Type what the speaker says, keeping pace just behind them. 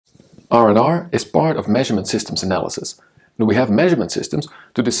R&R is part of measurement systems analysis. And we have measurement systems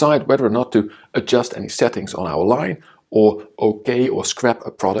to decide whether or not to adjust any settings on our line or okay or scrap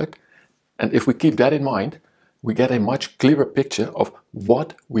a product. And if we keep that in mind, we get a much clearer picture of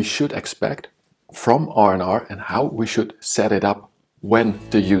what we should expect from R&R and how we should set it up when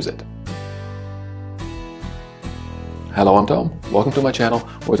to use it. Hello, I'm Tom. Welcome to my channel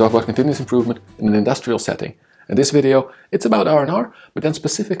where we talk about continuous improvement in an industrial setting. In this video, it's about R&R, but then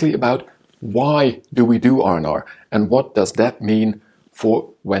specifically about why do we do R&R and what does that mean for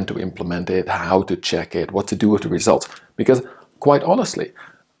when to implement it, how to check it, what to do with the results. Because quite honestly,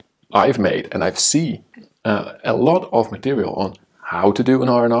 I've made and I've seen a lot of material on how to do an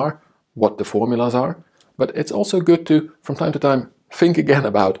R&R, what the formulas are, but it's also good to, from time to time, think again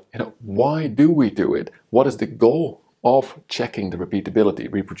about, why do we do it? What is the goal of checking the repeatability,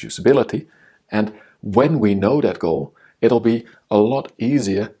 reproducibility? And when we know that goal, it'll be a lot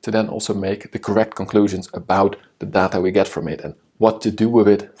easier to then also make the correct conclusions about the data we get from it and what to do with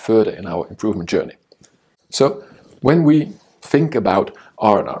it further in our improvement journey. So when we think about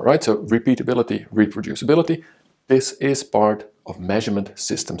R&R, right? So repeatability, reproducibility, this is part of measurement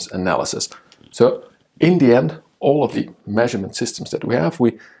systems analysis. So in the end, all of the measurement systems that we have,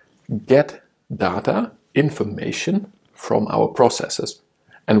 we get data, information from our processes,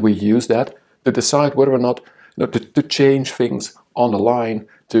 and we use that to decide whether or not to change things on the line,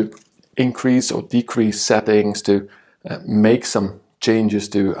 to increase or decrease settings, to make some changes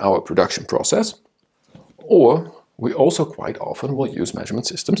to our production process. Or we also quite often will use measurement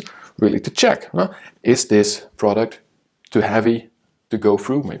systems really to check, is this product too heavy to go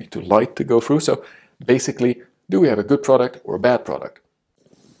through, maybe too light to go through? So basically, do we have a good product or a bad product?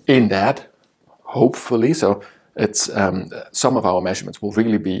 In that, hopefully, so it's some of our measurements will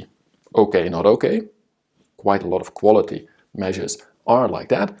really be okay, not okay. Quite a lot of quality measures are like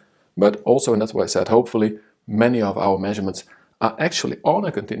that, but also, and that's why I said hopefully, many of our measurements are actually on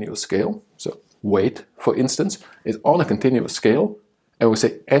a continuous scale. So weight, for instance, is on a continuous scale, and we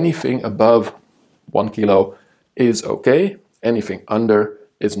say anything above 1 kilo is okay, anything under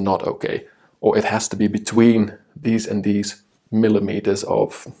is not okay, or it has to be between these and these millimeters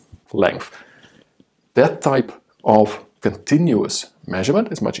of length. That type of continuous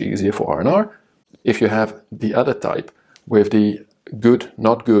measurement is much easier for R&R. If you have the other type with the good,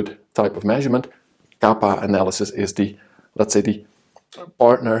 not good type of measurement, Kappa analysis is the, let's say, the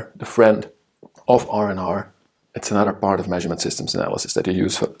partner, the friend of R&R. It's another part of measurement systems analysis that you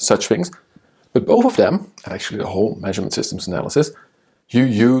use for such things. But both of them, and actually the whole measurement systems analysis, you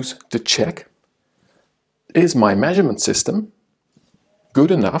use to check, is my measurement system good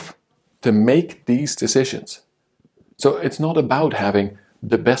enough to make these decisions? So it's not about having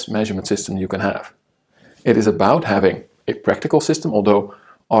the best measurement system you can have. It is about having a practical system, although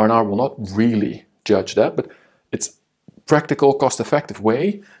R&R will not really judge that, but it's practical, cost-effective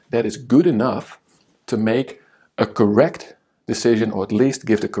way that is good enough to make a correct decision, or at least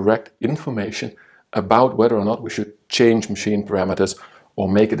give the correct information about whether or not we should change machine parameters or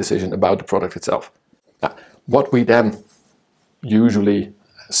make a decision about the product itself. Now, what we then usually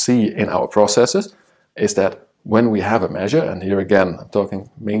see in our processes is that when we have a measure, and here again I'm talking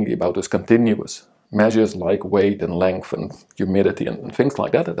mainly about those continuous measures like weight and length and humidity and things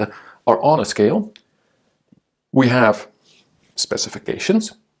like that that are on a scale, we have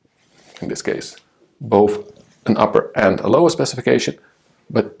specifications, in this case both an upper and a lower specification,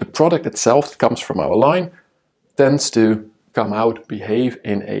 but the product itself that comes from our line tends to come out, behave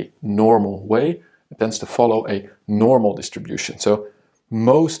in a normal way. It tends to follow a normal distribution. So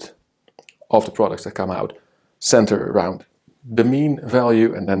most of the products that come out center around the mean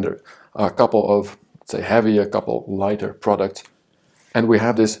value, and then there are a couple of, let's say, heavier, couple lighter products, and we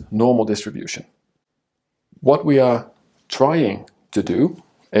have this normal distribution. What we are trying to do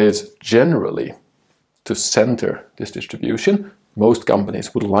is generally to center this distribution. Most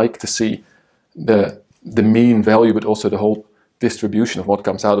companies would like to see the mean value, but also the whole distribution of what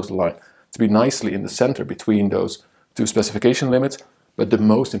comes out of the line to be nicely in the center between those two specification limits. But the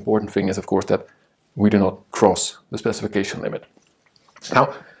most important thing is, of course, that we do not cross the specification limit.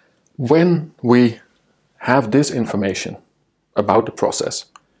 Now, when we have this information about the process,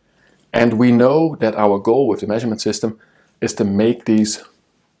 and we know that our goal with the measurement system is to make these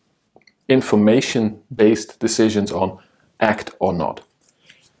information-based decisions on act or not,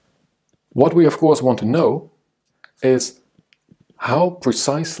 what we of course want to know is how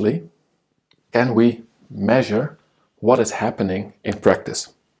precisely can we measure what is happening in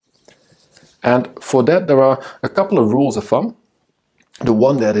practice. And for that, there are a couple of rules of thumb. The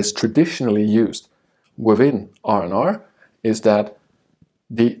one that is traditionally used within R&R is that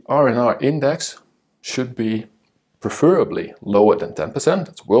the R&R index should be preferably lower than 10%,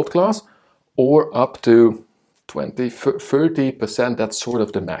 that's world class, or up to 20, 30%, that's sort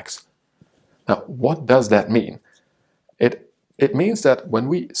of the max. Now, what does that mean? It means that when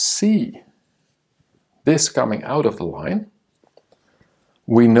we see this coming out of the line,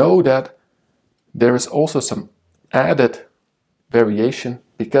 we know that there is also some added variation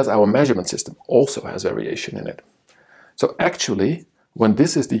because our measurement system also has variation in it. So actually, when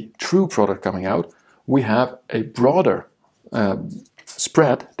this is the true product coming out, we have a broader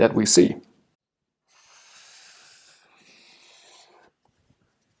spread that we see.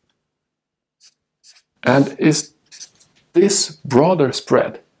 And is this broader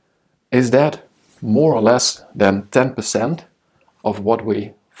spread, is that more or less than 10% of what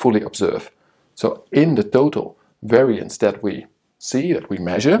we fully observe? So in the total variance that we see, that we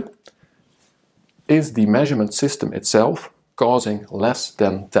measure, is the measurement system itself causing less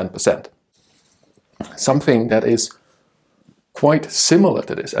than 10%? Something that is quite similar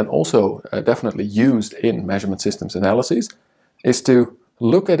to this, and also definitely used in measurement systems analyses, is to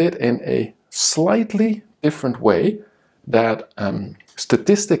look at it in a slightly different way that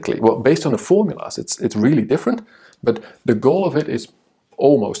statistically, well, based on the formulas, it's really different, but the goal of it is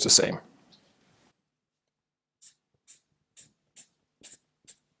almost the same.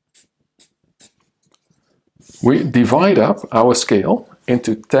 We divide up our scale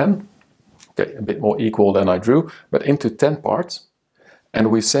into 10, okay, a bit more equal than I drew, but into 10 parts, and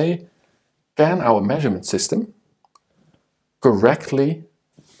we say, can our measurement system correctly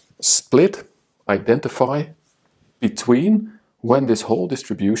split, identify between when this whole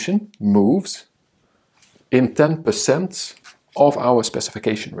distribution moves in 10% of our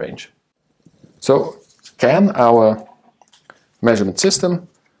specification range? So can our measurement system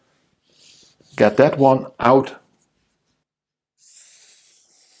get that one out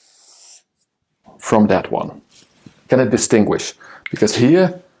from that one? Can it distinguish? Because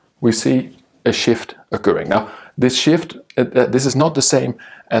here we see a shift occurring. Now, this shift, this is not the same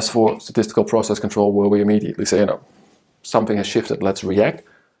as for statistical process control, where we immediately say, something has shifted, let's react.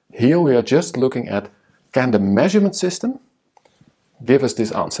 Here we are just looking at, can the measurement system give us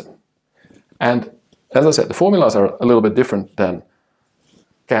this answer? And as I said, the formulas are a little bit different than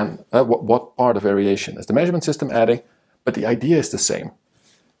what part of variation is the measurement system adding, but the idea is the same.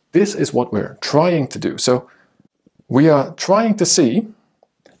 This is what we're trying to do. So we are trying to see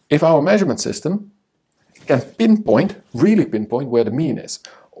if our measurement system can really pinpoint where the mean is,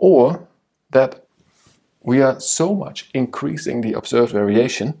 or that we are so much increasing the observed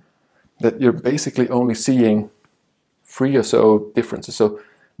variation that you're basically only seeing 3 or so differences. So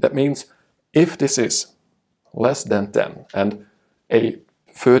that means if this is less than 10 and a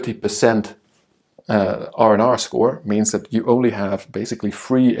 30% R&R score means that you only have basically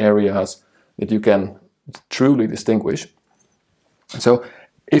 3 areas that you can truly distinguish. So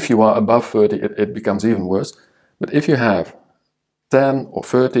if you are above 30, it becomes even worse. But if you have 10 or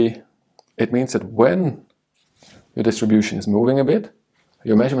 30, it means that when your distribution is moving a bit,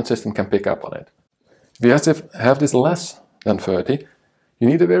 your measurement system can pick up on it. If you have this less than 30, you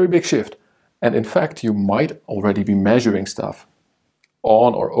need a very big shift. And in fact, you might already be measuring stuff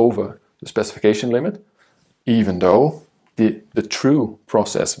on or over the specification limit, even though the true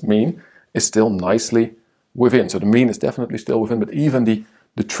process mean is still nicely within. So the mean is definitely still within, but even the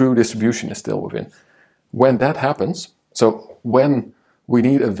true distribution is still within. When that happens, so when we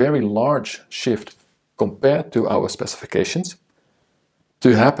need a very large shift compared to our specifications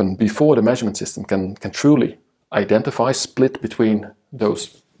to happen before the measurement system can truly identify, split between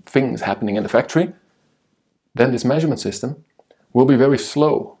those things happening in the factory, then this measurement system will be very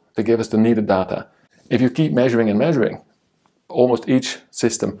slow to give us the needed data. If you keep measuring and measuring, almost each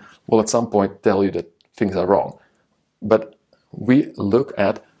system will at some point tell you that things are wrong. But we look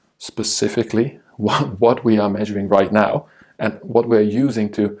at specifically what we are measuring right now and what we're using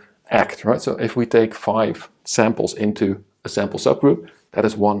to act, right? So if we take 5 samples into a sample subgroup, that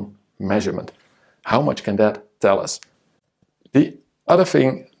is one measurement. How much can that tell us? The other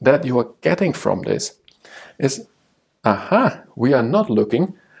thing that you are getting from this is, we are not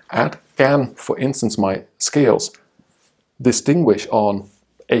looking at, can, for instance, my scales distinguish on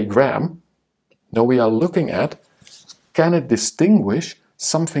a gram? No, we are looking at, can it distinguish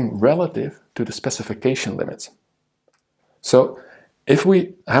something relative to the specification limits? So if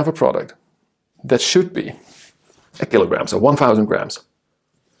we have a product that should be a kilogram, so 1000 grams,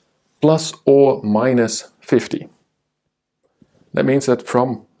 plus or minus 50, that means that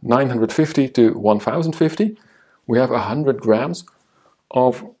from 950 to 1050, we have 100 grams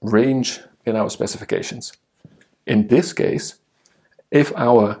of range in our specifications. In this case, if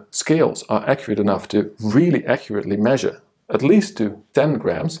our scales are accurate enough to really accurately measure at least to 10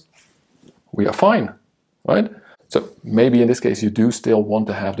 grams, we are fine, right? So maybe in this case you do still want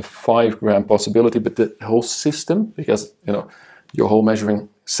to have the 5 gram possibility, but the whole system, because your whole measuring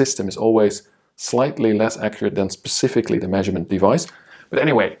system is always slightly less accurate than specifically the measurement device. But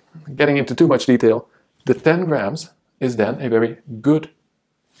anyway, getting into too much detail, the 10 grams is then a very good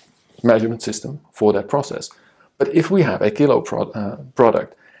measurement system for that process. But if we have a kilo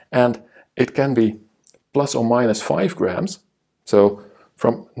product and it can be plus or minus 5 grams, so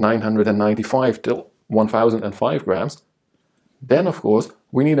from 995 till 1005 grams, then of course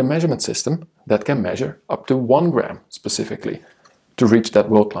we need a measurement system that can measure up to 1 gram specifically to reach that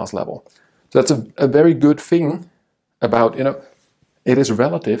world-class level. So that's a very good thing about, it is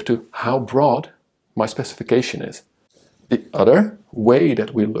relative to how broad my specification is. The other way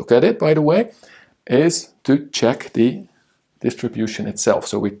that we look at it, by the way, is to check the distribution itself.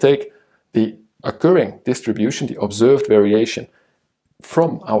 So we take the occurring distribution, the observed variation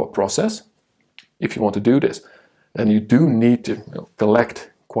from our process. If you want to do this, then you do need to collect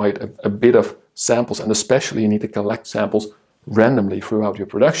quite a bit of samples, and especially you need to collect samples randomly throughout your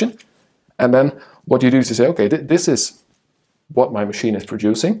production. And then what you do is you say, okay, this is what my machine is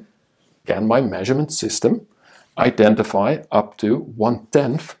producing. Can my measurement system identify up to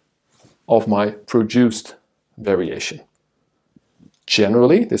 1/10 of my produced variation?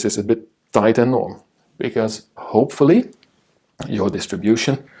 Generally, this is a bit tighter norm, because hopefully your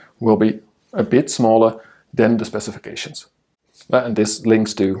distribution will be a bit smaller than the specifications. And this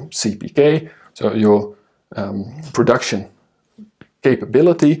links to CPK, so your production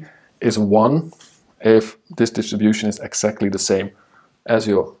capability is 1 if this distribution is exactly the same as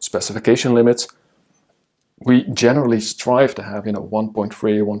your specification limits. We generally strive to have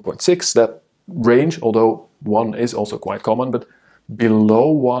 1.3, 1.6, that range, although 1 is also quite common, but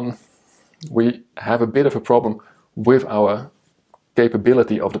below 1 we have a bit of a problem with our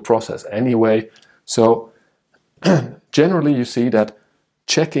capability of the process anyway. So generally you see that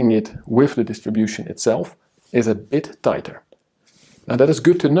checking it with the distribution itself is a bit tighter. Now that is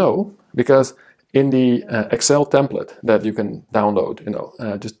good to know, because in the Excel template that you can download,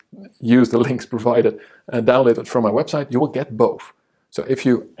 just use the links provided and download it from my website, you will get both. So if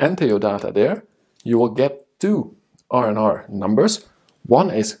you enter your data there, you will get 2 R&R numbers.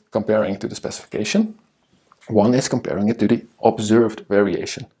 One is comparing it to the specification, one is comparing it to the observed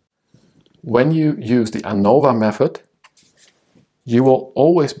variation. When you use the ANOVA method, you will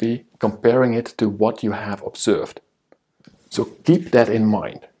always be comparing it to what you have observed. So keep that in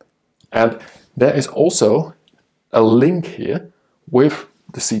mind. And there is also a link here with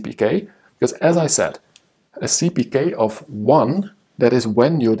the CPK, because as I said, a CPK of 1, that is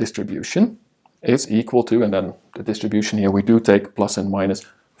when your distribution is equal to, and then the distribution here we do take plus and minus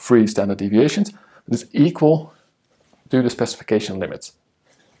 3 standard deviations, it is equal to the specification limits.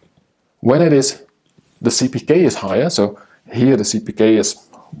 When it is, the CPK is higher, so here the CPK is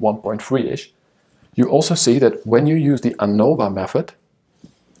 1.3-ish, you also see that when you use the ANOVA method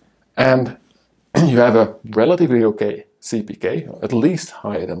and you have a relatively okay CPK, at least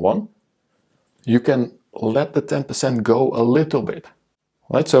higher than 1, you can let the 10% go a little bit,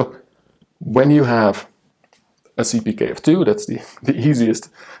 right? So when you have a CPK of 2, that's the easiest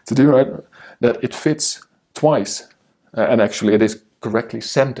to do, right? That it fits twice, and actually it is correctly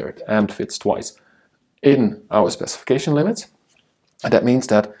centered and fits twice in our specification limits. And that means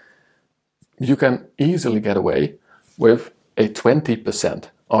that you can easily get away with a 20%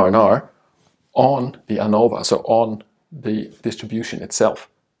 R&R on the ANOVA, so on the distribution itself,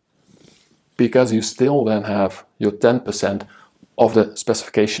 because you still then have your 10% of the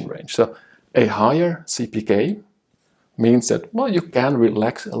specification range. So a higher CPK means that, well, you can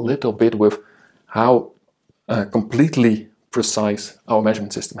relax a little bit with how completely precise our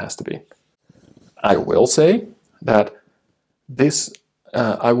measurement system has to be. I will say that this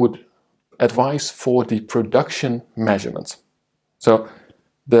I would advise for the production measurements. So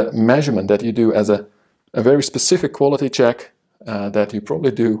the measurement that you do as a very specific quality check that you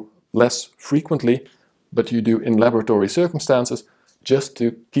probably do less frequently, but you do in laboratory circumstances just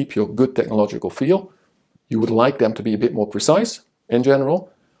to keep your good technological feel. You would like them to be a bit more precise in general,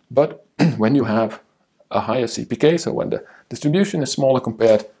 but when you have a higher CPK, so when the distribution is smaller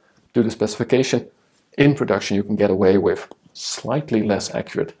compared to the specification, in production you can get away with slightly less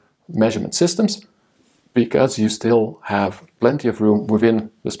accurate measurement systems because you still have plenty of room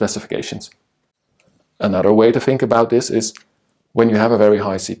within the specifications. Another way to think about this is when you have a very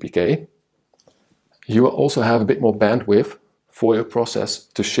high CPK, you will also have a bit more bandwidth for your process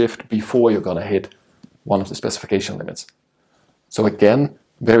to shift before you're going to hit one of the specification limits. So again,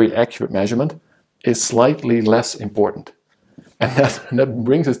 very accurate measurement is slightly less important. And that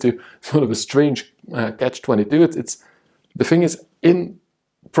brings us to sort of a strange catch-22. The thing is, in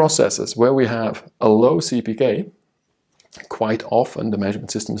processes where we have a low CPK, quite often the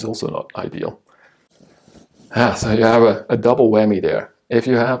measurement system is also not ideal. So you have a double whammy there. If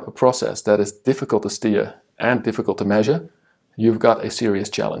you have a process that is difficult to steer and difficult to measure, you've got a serious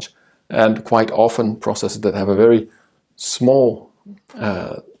challenge. And quite often processes that have a very small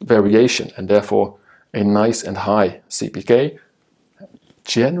variation and therefore a nice and high CPK,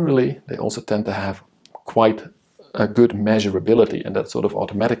 generally they also tend to have quite a good measurability, and that sort of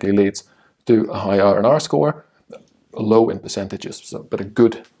automatically leads to a high R&R score, low in percentages, but a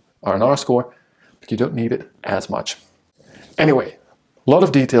good R&R score, but you don't need it as much. Anyway, a lot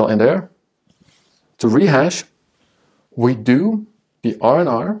of detail in there. To rehash, we do the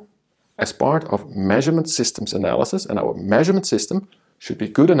R&R as part of measurement systems analysis, and our measurement system should be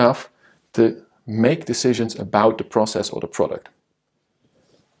good enough to make decisions about the process or the product.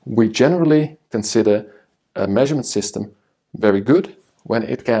 We generally consider a measurement system very good when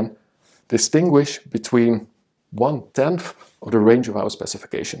it can distinguish between 1/10 of the range of our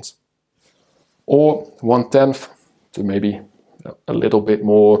specifications, or 1/10 to maybe a little bit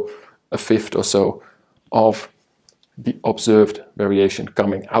more, a fifth or so of the observed variation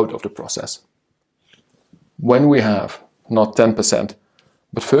coming out of the process. When we have not 10%,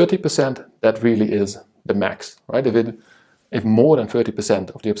 but 30%, that really is the max, right? If more than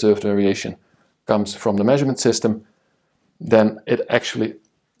 30% of the observed variation comes from the measurement system, then it actually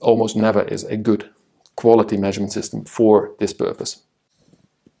almost never is a good quality measurement system for this purpose.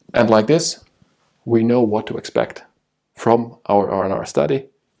 And like this, we know what to expect from our R&R study,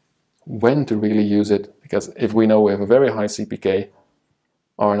 when to really use it, because if we know we have a very high CPK,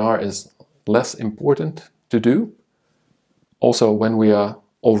 R&R is less important to do. Also, when we are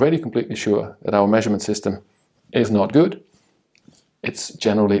already completely sure that our measurement system is not good, it's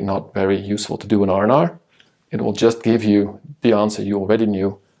generally not very useful to do an R&R. It will just give you the answer you already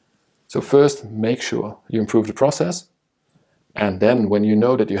knew. So first, make sure you improve the process. And then when you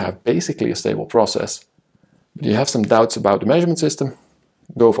know that you have basically a stable process, but you have some doubts about the measurement system,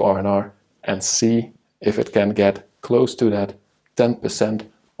 go for R&R and see if it can get close to that 10%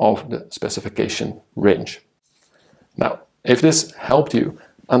 of the specification range. Now, if this helped you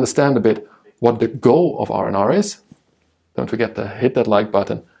understand a bit what the goal of R&R is, don't forget to hit that like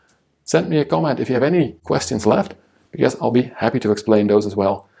button. Send me a comment if you have any questions left, because I'll be happy to explain those as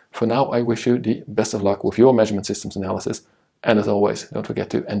well. For now, I wish you the best of luck with your measurement systems analysis. And as always, don't forget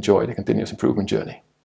to enjoy the continuous improvement journey.